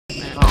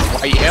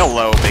Why,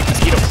 hello, big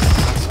mosquito.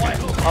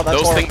 Oh,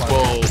 that's Those things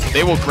horrifying.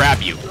 they will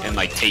grab you and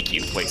like take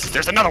you places.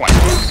 There's another one.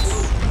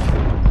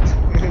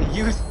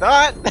 You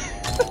thought?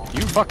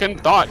 You fucking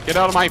thought. Get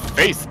out of my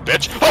face,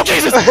 bitch. Oh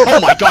Jesus! Oh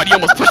my God, you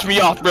almost pushed me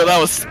off, bro. That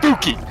was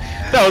spooky.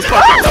 That was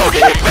fucking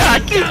okay.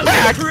 Get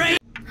back!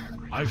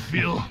 I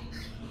feel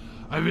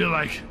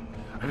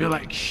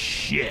like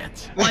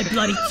shit. I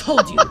bloody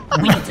told you,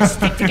 we need to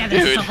stick together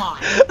to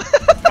survive.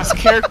 This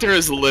character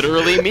is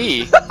literally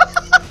me.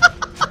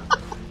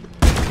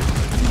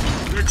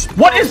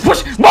 What is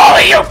push?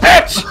 Molly, you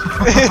bitch!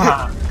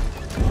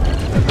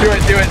 Do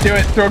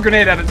it. Throw a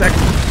grenade at it, Zach.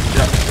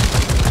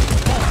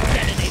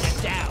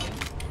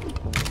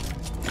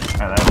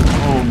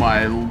 Oh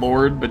my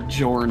lord, but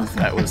Jorns,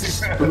 that was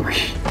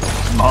spooky.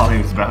 Molly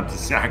was about to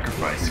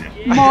sacrifice you.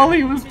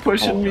 Molly was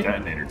pushing me.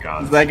 Detonator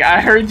gods. It's like,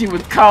 I heard you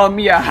was calling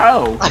me a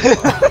hoe.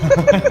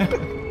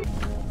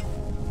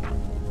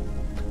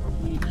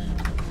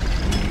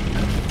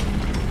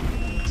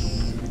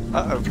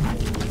 Uh-oh.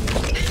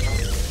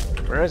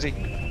 Where is he?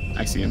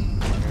 I see him.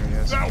 There he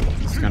is.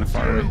 He's kind of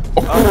far away.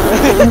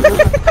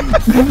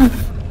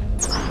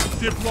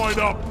 Deployed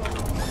up.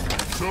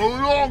 So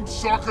long,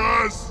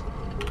 suckers.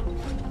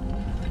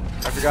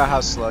 I forgot how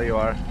slow you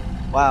are.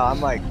 Wow,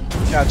 I'm like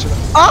catching up.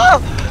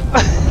 Oh!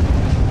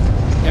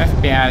 That's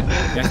bad.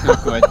 That's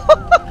not good.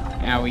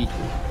 Owie.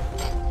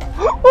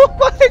 Oh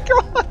my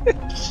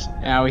gosh!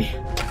 Owie.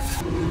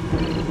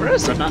 Where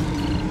is he?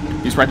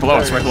 He's right below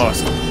us, right below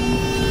us.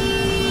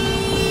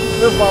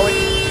 Move, Molly.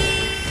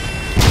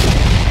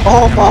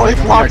 Oh, Molly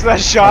blocked that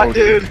shot,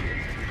 dude.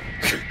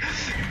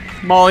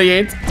 Molly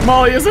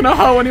isn't a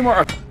hoe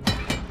anymore.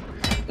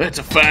 That's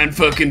a fine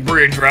fucking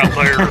bridge right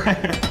there.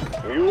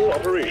 Mule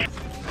operation.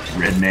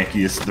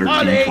 Redneckiest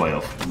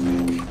 1312.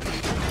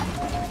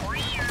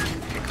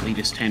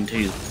 Cletus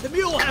 10-2. The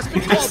mule has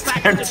been called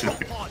back into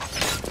the pod.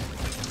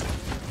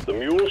 The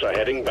mules are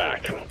heading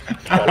back.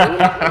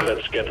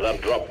 Let's get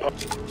that drop.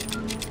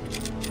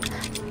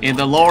 And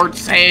the Lord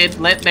said,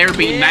 let there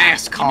be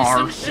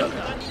NASCAR.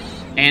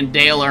 And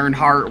Dale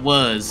Earnhardt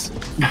was.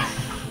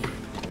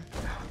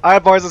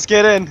 Alright, boys, let's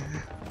get in.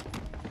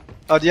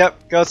 Oh, yep.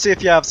 Go see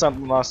if you have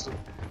something, Austin.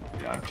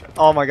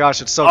 Oh my gosh,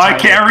 it's so I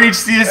tiny. can't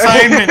reach the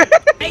assignment!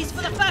 Ace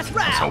for the first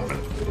round. I was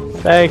hoping.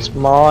 Thanks,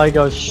 Molly.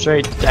 Go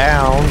straight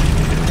down.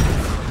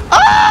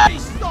 Ah!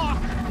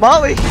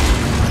 Molly!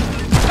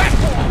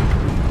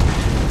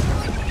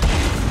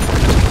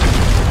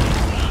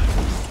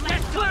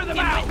 Let's clear them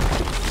out.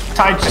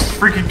 Ty just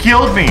freaking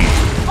killed me!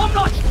 I'm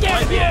not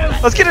scared of you.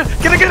 Let's get it!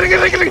 Get it!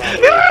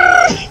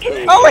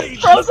 Oh, it's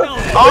frozen!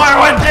 Oh, I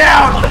went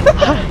down!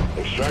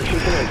 Extraction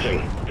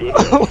commencing.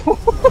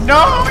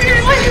 No!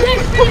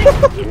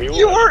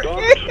 You were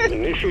in!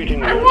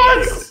 Initiating. I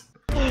was!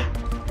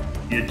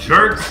 You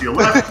jerks, you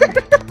left me.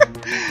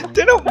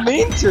 Didn't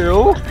mean to.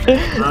 You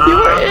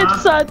were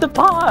inside the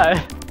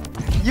pod.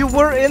 You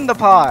were in the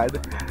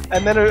pod.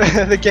 And then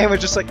the game was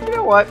just like, you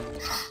know what?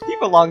 He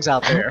belongs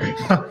out there.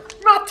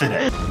 Not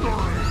today.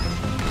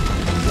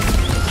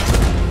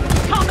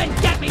 Come and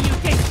get me, you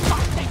big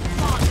fucking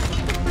fuck.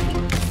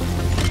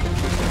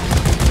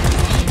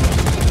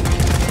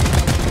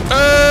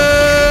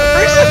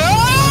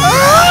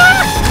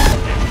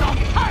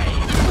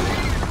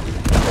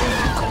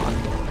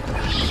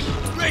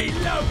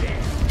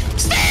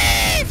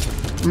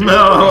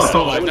 No! He's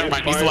still alive. Never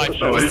mind. He's alive.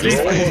 Oh, is he?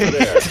 Over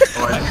there.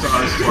 Oh, I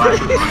saw his flash.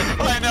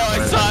 I know.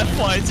 I saw it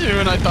fly too,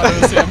 and I thought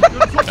it was him.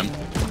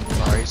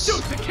 Sorry.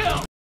 Shoot the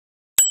kill.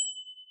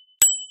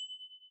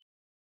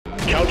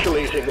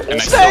 Calculating. And I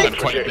still have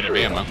quite a bit of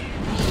ammo.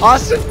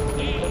 Austin,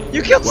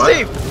 you killed What?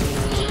 Steve.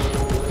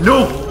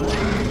 No!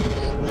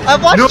 I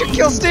watched No! you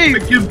kill Steve. I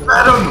can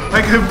pet him!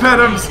 I can pet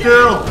him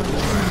still!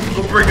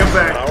 We'll bring him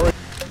back.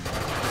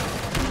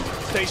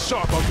 Stay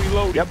sharp. I'm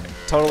reloading. Yep,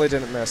 totally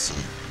didn't miss.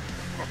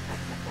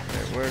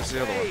 Okay, where's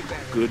the other one?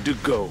 Good to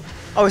go.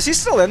 Oh, is he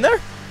still in there?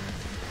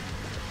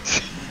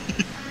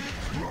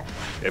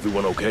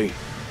 Everyone okay?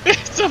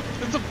 It's a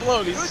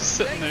bloat. He's just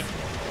sitting there.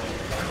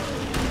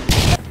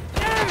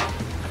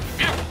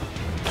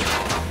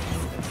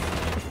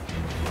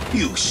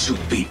 You should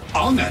be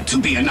honored to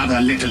be another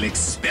little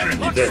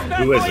experiment.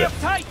 Who is it?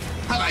 Have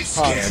I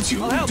scared you?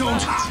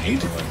 Don't hide.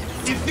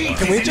 Defeat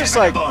Can we is just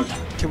like,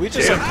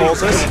 inevitable. hold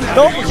this?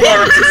 No, we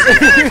can't.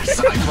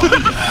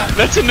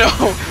 That's a no.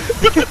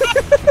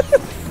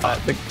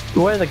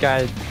 The way the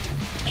guy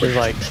is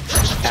like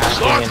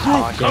acting and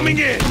talking Coming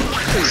in.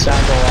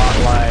 sounds a lot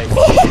like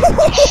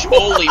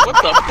Holy, what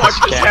the fuck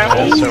just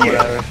Candace happened? or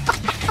whatever.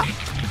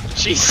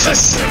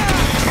 Jesus.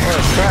 What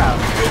a crap.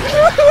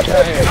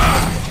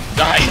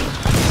 Die.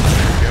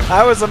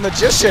 I was a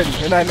magician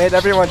and I made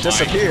everyone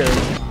disappear.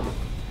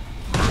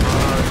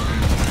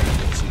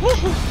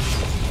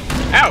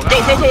 Ow! Go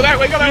that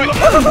way! Go that way!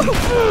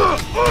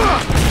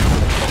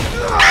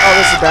 Oh,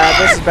 this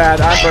is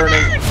bad.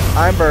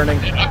 I'm burning.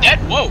 I'm dead.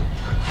 Whoa!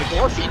 The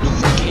Gorfy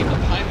came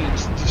behind me and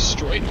just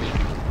destroyed me.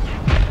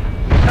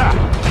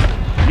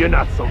 You're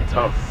not so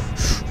tough.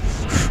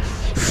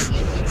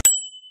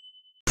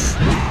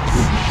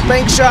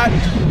 Bank shot.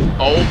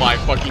 Oh my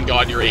fucking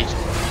god, you're Asian.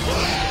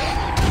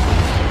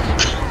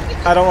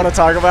 I don't want to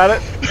talk about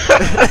it.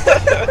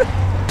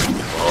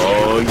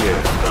 Oh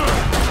yeah.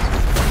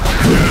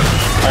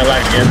 I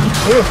like him.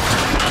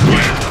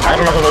 I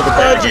don't know how to look at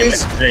that.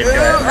 Jeez.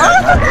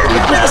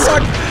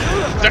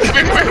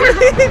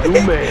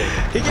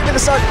 He gave me the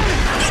suck.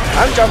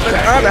 I'm jumping.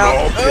 I'm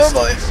out. Oh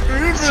boy.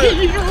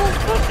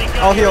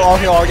 I'll heal.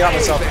 I'll get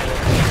myself.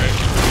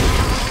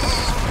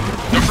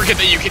 Don't forget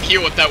that you can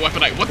heal with that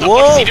weapon. What the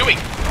fuck is he doing?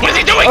 What is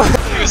he doing?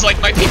 He was like,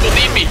 my people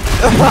need me.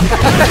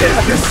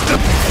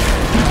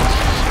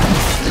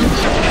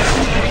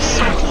 He's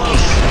so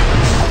close.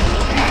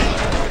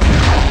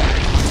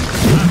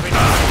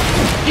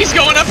 He's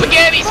going up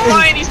again. He's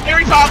flying. He's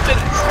Mary Poppins.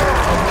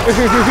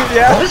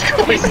 Yeah.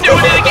 He's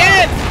doing it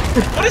again.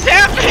 What is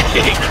happening?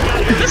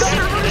 This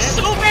server is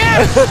so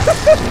bad.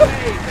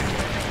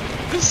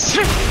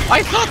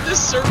 I thought this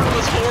server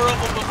was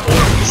horrible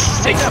before. This is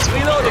taking us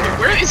way longer.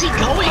 Where is he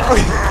going?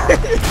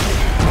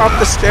 Up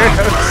the stairs.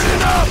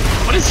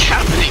 What is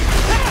happening?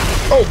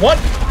 Oh, what?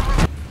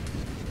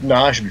 No,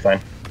 I should be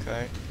fine.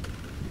 Okay.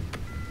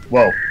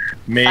 Whoa.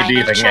 Maybe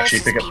if I can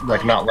actually pick up,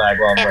 like, not lag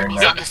while I'm running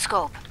that.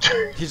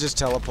 He's just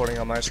teleporting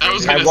on my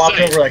screen. I walked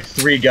over like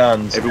 3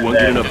 guns. Everyone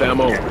get enough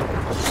ammo.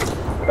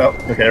 Oh,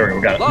 okay, there we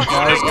go. Got it.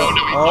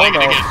 Oh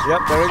no.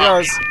 Yep, there he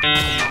goes.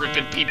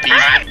 Ripping pee-pee.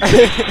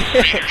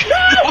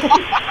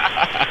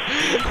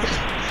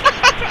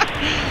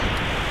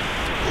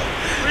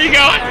 Where you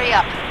going? Hurry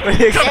up.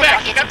 Come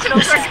back. You got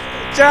 10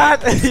 seconds. John,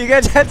 you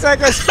got 10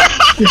 seconds.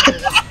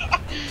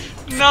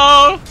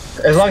 No.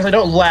 As long as I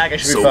don't lag, I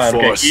should be So fine.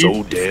 far, Okay,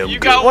 so damn You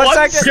good. got 1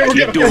 1 second.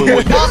 Keep doing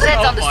what All set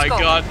Oh on the my scope.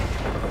 god.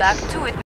 Back to it.